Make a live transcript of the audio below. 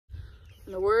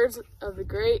In the words of the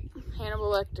great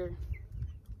Hannibal Lecter,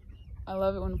 I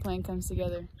love it when a plan comes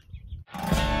together.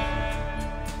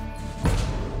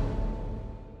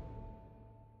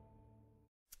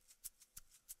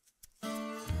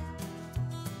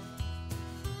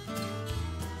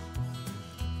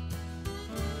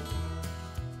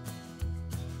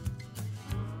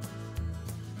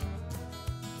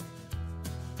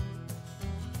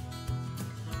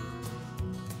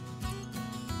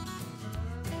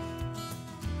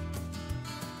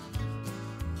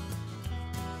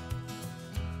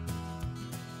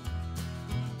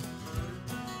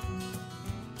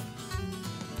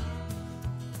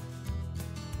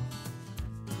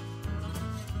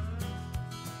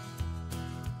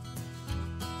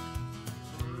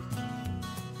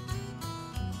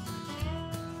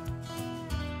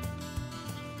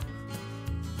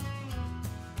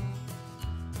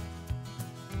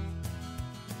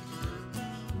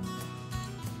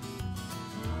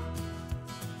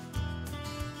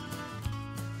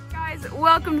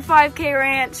 Welcome to 5K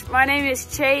Ranch. My name is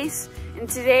Chase, and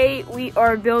today we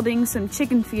are building some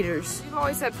chicken feeders. We've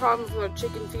always had problems with our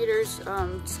chicken feeders,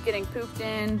 just getting pooped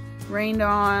in, rained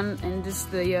on, and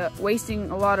just the wasting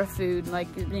a lot of food, like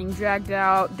being dragged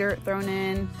out, dirt thrown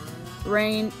in,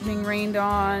 being rained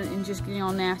on, and just getting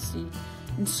all nasty.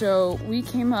 And so we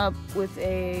came up with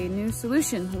a new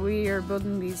solution. We are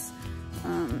building these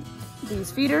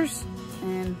feeders,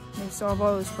 and they solve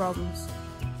all those problems.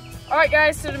 All right,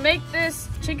 guys, so to make this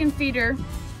chicken feeder,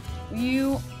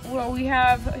 what we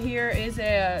have here is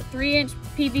a 3-inch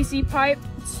PVC pipe.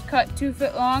 It's cut 2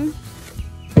 foot long.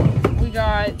 We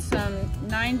got some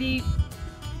 90s,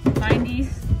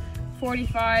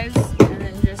 45s, and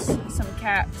then just some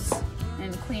caps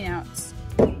and cleanouts.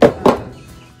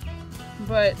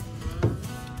 But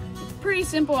it's pretty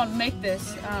simple to make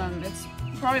this. It's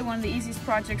probably one of the easiest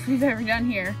projects we've ever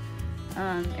done here.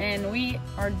 And we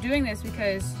are doing this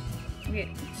because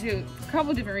we do a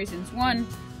couple different reasons. One,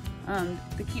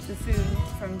 to keep the food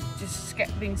from just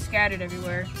being scattered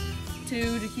everywhere.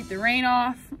 2, to keep the rain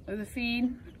off of the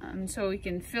feed, so we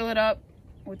can fill it up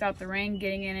without the rain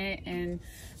getting in it and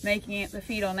making the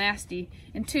feed all nasty.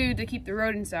 And 2, to keep the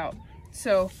rodents out.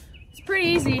 So it's pretty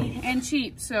easy and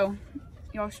cheap, so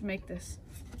y'all should make this.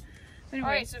 Anyway,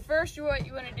 all right, so first what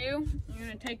you want to do, you're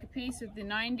going to take a piece of the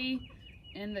 90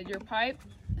 and your pipe,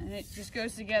 and it just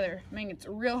goes together. I mean, it's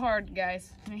real hard,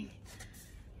 guys. And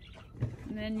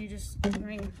then you just,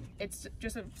 it's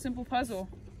just a simple puzzle.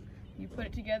 You put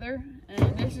it together,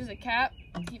 and this is a cap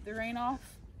to keep the rain off.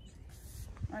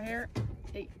 Right here,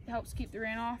 it helps keep the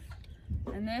rain off.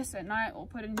 And this at night we'll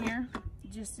put in here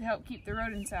just to help keep the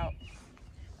rodents out.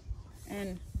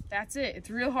 And that's it. It's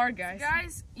real hard, guys.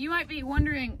 Guys, you might be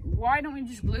wondering, why don't we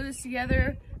just glue this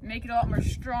together, make it a lot more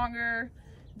stronger,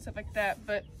 and stuff like that.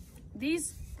 But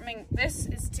this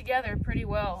is together pretty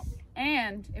well.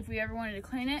 And if we ever wanted to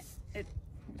clean it,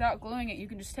 without gluing it, you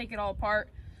can just take it all apart,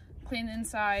 clean the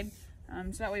inside,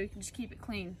 so that way we can just keep it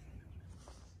clean.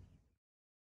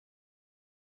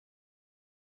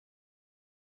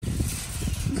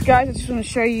 Guys, I just want to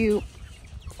show you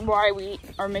why we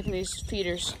are making these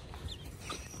feeders.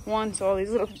 One, so all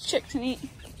these little chicks can eat.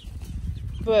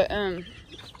 But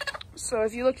so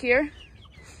if you look here,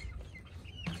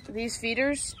 these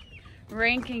feeders,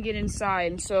 rain can get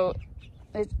inside, and so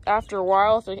after a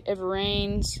while, if it ever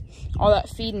rains, all that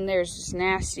feed in there is just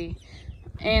nasty.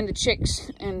 And the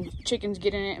chickens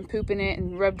get in it and poop in it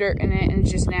and rub dirt in it, and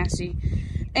it's just nasty.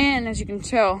 And as you can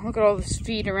tell, look at all this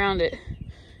feed around it.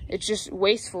 It's just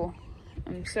wasteful.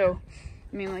 And so,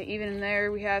 I mean, like even in there,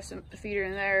 we have some feeder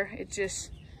in there. It's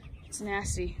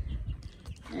nasty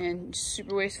and just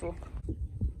super wasteful.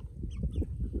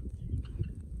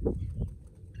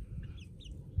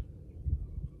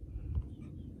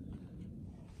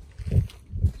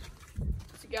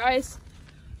 Guys,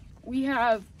 we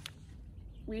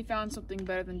found something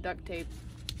better than duct tape.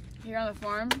 Here on the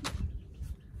farm,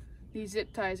 these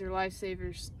zip ties are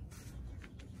lifesavers.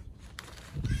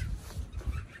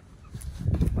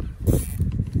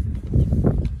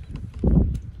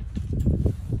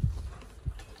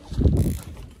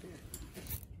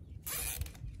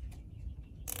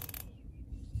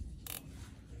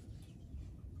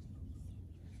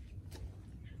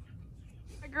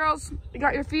 Hi girls, you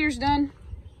got your feeders done?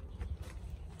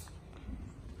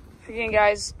 Again,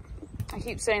 guys, I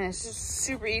keep saying this, it's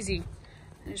super easy,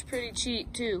 and it's pretty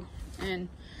cheap too. And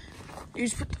you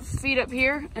just put the feed up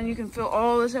here, and you can fill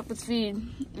all this up with feed,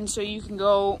 and so you can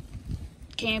go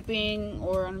camping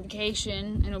or on vacation,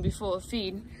 and it'll be full of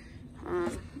feed.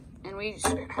 And we just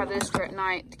have this for at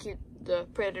night to keep the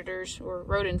predators or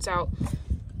rodents out.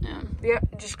 Yeah,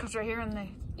 it just comes right here, and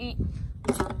they eat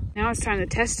Now it's time to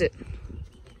test it.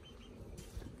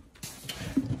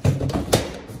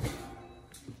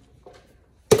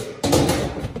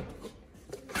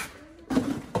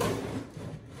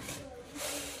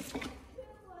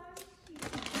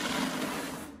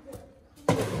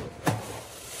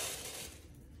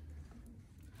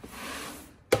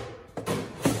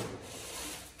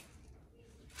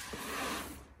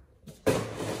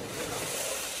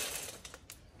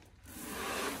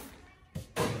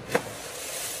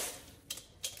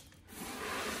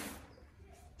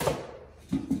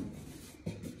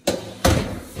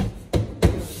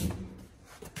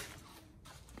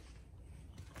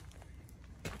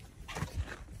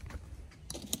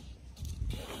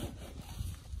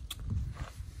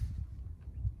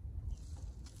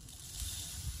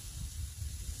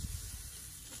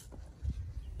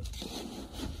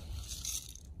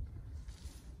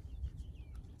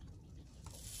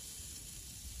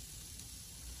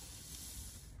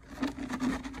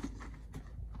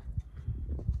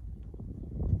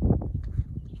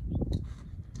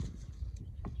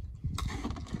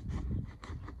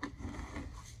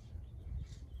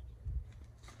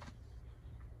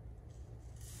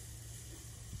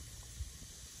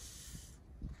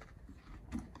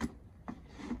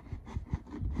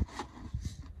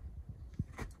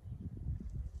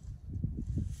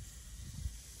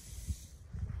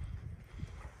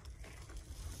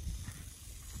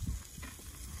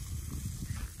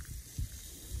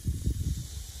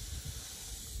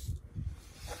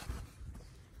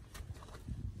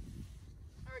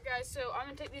 Guys, so I'm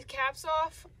gonna take these caps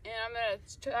off and I'm gonna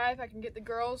try if I can get the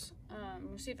girls.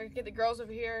 We'll see if I can get the girls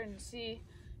over here and see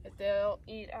if they'll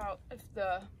eat out of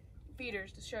the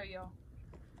feeders to show y'all.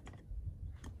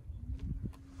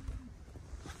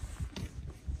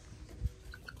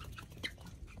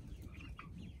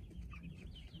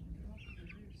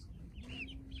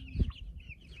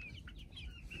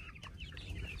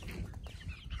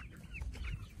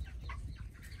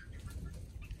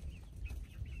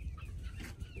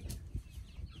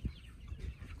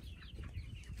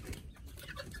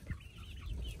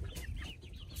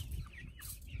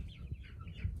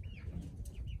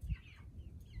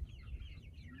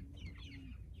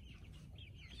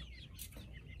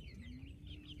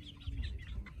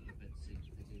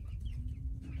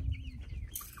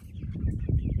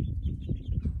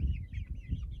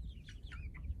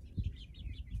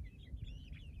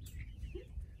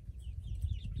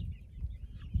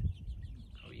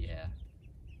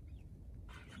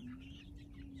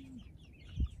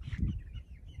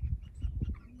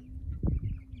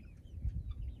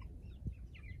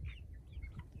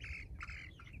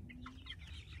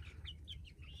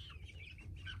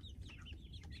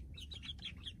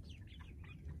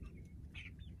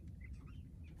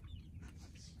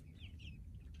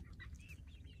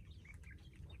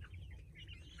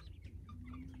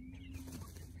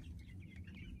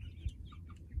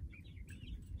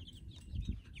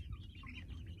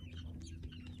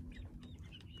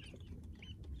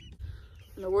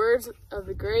 In the words of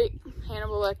the great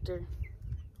Hannibal Lecter,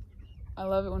 I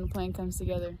love it when a plan comes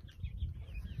together.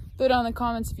 Throw it down in the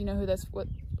comments if you know who that's what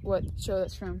show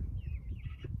that's from.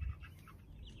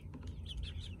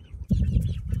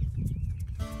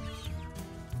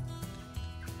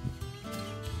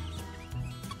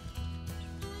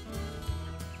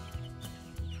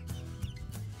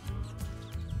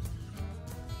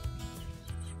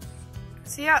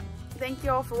 So yeah, thank you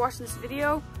all for watching this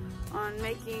video on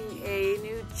making a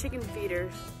new chicken feeder,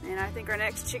 and I think our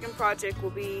next chicken project will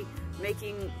be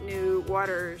making new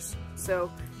waterers. So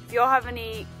if y'all have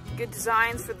any good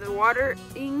designs for the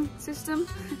watering system,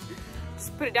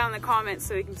 just put it down in the comments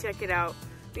so we can check it out.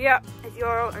 But yeah, if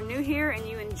y'all are new here and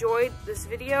you enjoyed this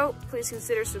video, please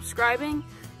consider subscribing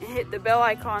and hit the bell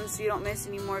icon so you don't miss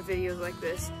any more videos like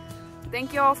this.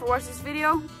 Thank y'all for watching this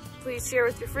video. Please share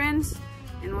with your friends,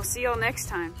 and we'll see y'all next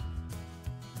time.